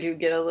that's why I do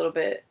get a little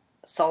bit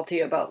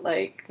salty about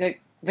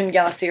when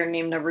Galaxy are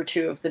named number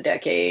 2 of the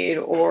decade,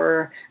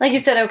 or like you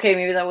said, okay,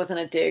 maybe that wasn't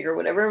a dig or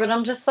whatever, but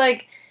I'm just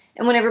and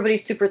when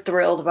everybody's super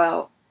thrilled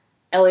about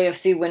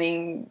LAFC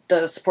winning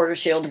the Supporters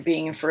Shield,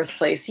 being in first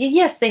place,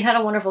 yes, they had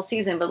a wonderful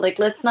season, but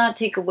let's not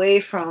take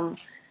away from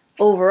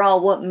overall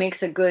what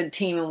makes a good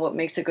team and what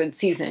makes a good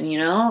season,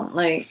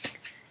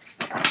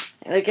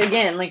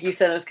 again, like you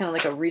said, it was kind of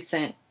like a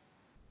recency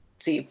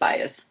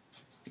bias.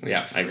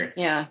 Yeah, I agree.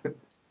 Yeah.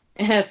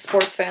 And as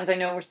sports fans, I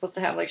know we're supposed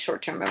to have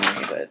short-term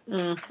memory, but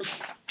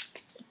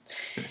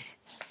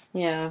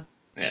yeah.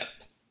 Yeah.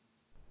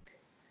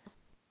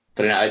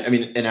 But I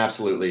mean, an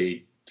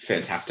absolutely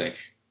fantastic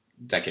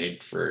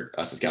decade for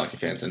us as Galaxy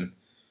fans, and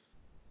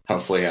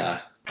hopefully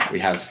we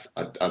have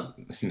a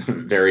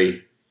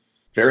very,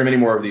 very many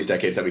more of these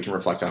decades that we can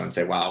reflect on and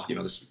say, wow,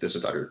 this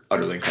was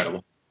utterly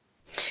incredible.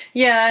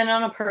 Yeah, and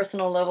on a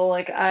personal level,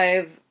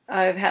 I've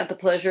had the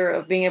pleasure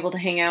of being able to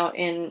hang out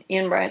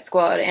in Riot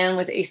Squad and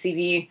with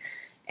ACV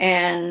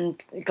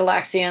and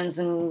Galaxians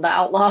and the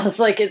Outlaws.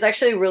 It's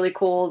actually really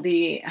cool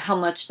how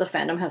much the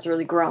fandom has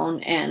really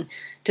grown, and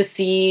to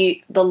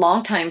see the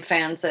longtime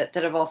fans that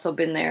have also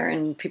been there,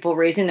 and people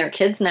raising their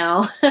kids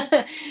now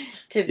to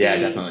be, yeah,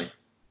 definitely,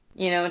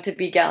 to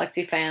be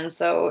Galaxy fans.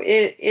 So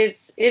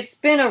it's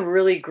been a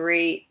really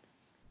great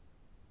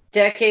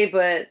decade,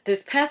 but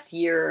this past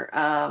year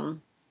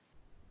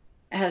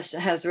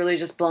has really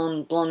just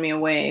blown me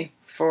away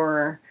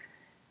for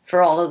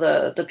all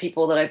of the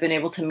people that I've been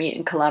able to meet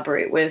and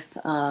collaborate with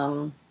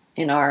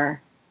in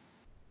our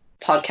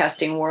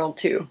podcasting world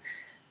too.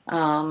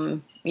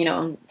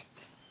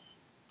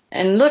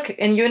 And look,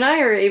 and you and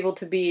I are able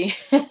to be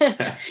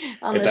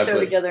on the show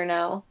together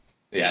now.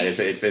 Yeah,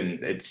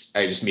 it's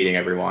I just meeting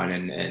everyone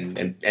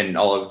and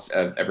all of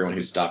everyone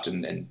who's stopped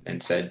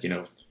and said,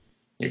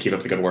 keep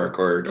up the good work,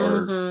 or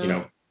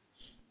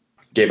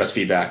gave us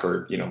feedback,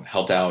 or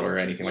helped out, or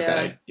anything like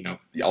that.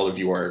 All of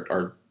you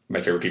are my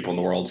favorite people in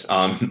the world.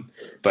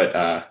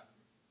 But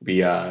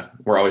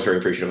we're always very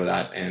appreciative of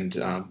that, and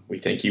we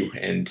thank you,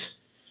 and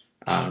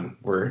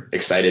we're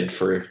excited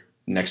for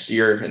next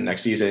year and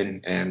next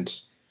season, and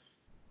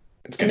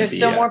it's going to be.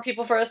 There's still more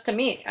people for us to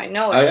meet. I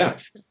know. Oh yeah,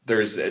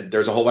 there's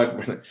a whole lot.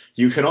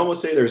 You can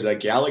almost say there's a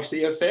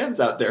galaxy of fans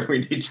out there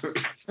we need to.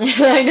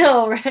 I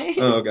know, right?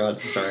 Oh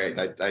God, sorry.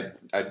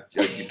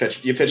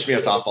 You pitched me a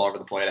softball over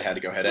the plate. I had to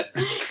go hit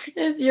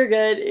it. You're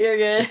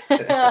good.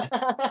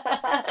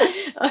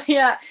 Oh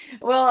yeah.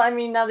 Well, I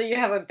mean, now that you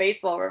have a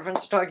baseball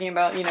reference, we're talking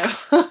about,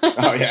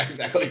 Oh yeah,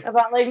 exactly.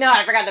 About no,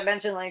 I forgot to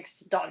mention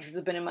Dodgers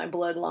have been in my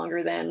blood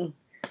longer than.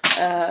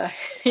 But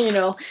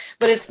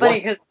it's funny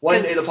because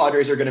one day the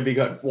Padres are going to be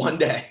good. One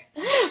day.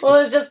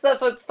 Well,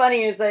 that's what's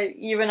funny is that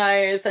you and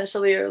I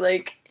essentially are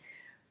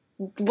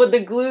what the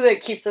glue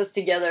that keeps us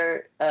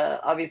together,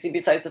 obviously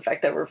besides the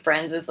fact that we're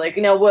friends, is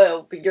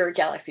whoa, but you're a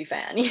Galaxy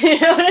fan. You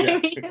know what I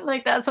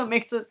mean? That's what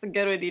makes us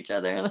good with each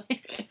other.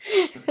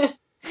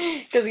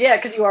 Because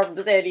you are from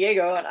San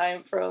Diego and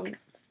I'm from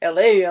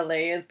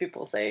LA, as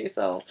people say.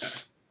 So.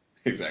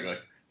 Exactly.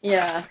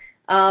 Yeah.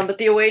 But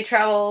the away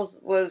travels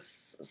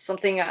was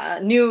something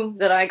new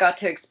that I got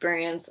to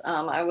experience.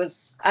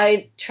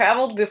 I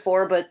traveled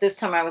before, but this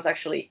time I was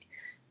actually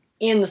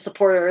in the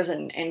supporters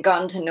and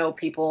gotten to know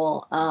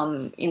people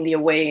in the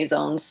away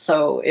zones.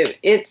 So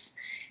it's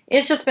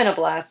just been a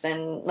blast,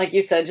 and like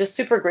you said, just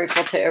super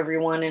grateful to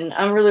everyone, and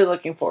I'm really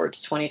looking forward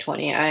to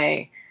 2020.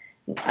 I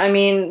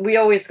mean, we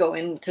always go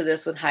into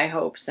this with high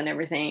hopes and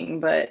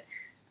everything, but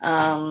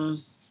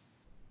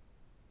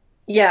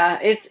yeah,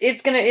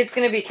 it's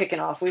gonna be kicking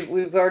off.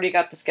 We've already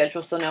got the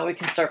schedule, so now we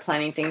can start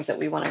planning things that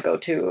we want to go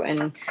to,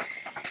 and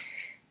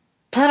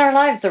plan our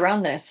lives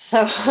around this. So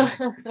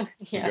And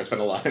yeah. go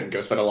spend a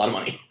lot of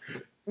money.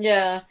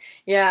 Yeah.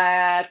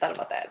 Yeah, I thought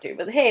about that too.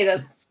 But hey,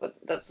 that's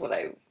what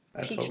I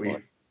That's teach what we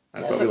for.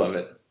 that's what we love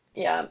it.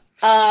 Yeah.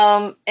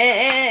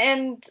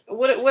 And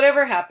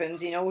whatever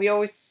happens, we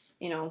always,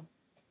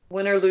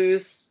 win or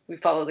lose, we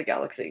follow the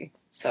Galaxy.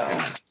 So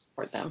Amen.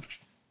 support them.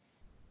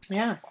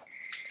 Yeah.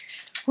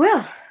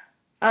 Well,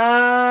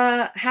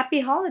 happy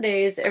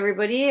holidays,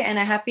 everybody, and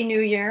a happy new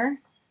year.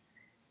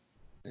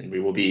 And we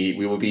will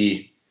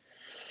be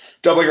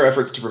doubling our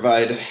efforts to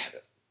provide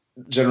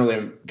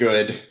generally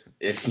good,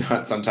 if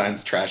not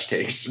sometimes trash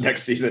takes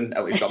next season,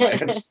 at least on my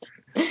end.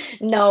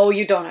 No,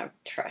 you don't have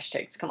trash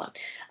takes. Come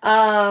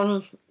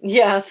on.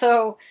 Yeah,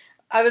 so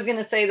I was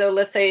gonna say though,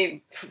 let's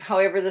say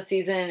however the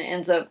season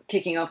ends up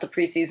kicking off the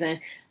preseason,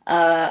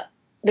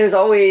 there's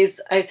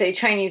always, I say,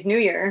 Chinese New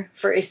Year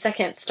for a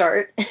second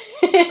start.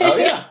 Oh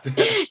yeah.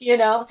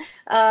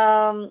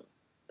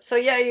 So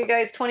yeah, you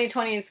guys,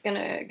 2020 is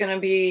gonna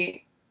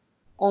be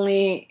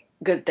only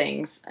good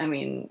things. I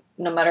mean,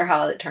 no matter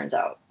how it turns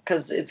out,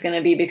 because it's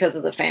gonna be because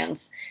of the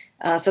fans.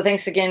 So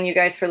thanks again, you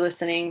guys, for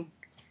listening.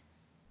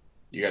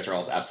 You guys are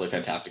all absolutely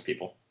fantastic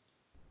people.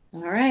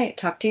 All right.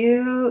 Talk to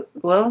you,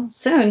 well,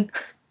 soon.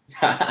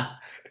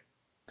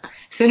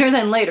 Sooner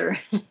than later.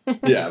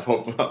 Yeah,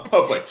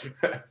 hopefully.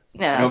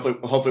 Yeah. And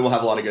hopefully we'll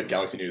have a lot of good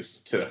Galaxy news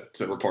to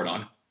report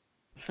on.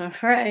 All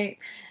right.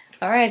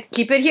 All right.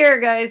 Keep it here,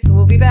 guys.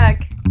 We'll be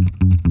back.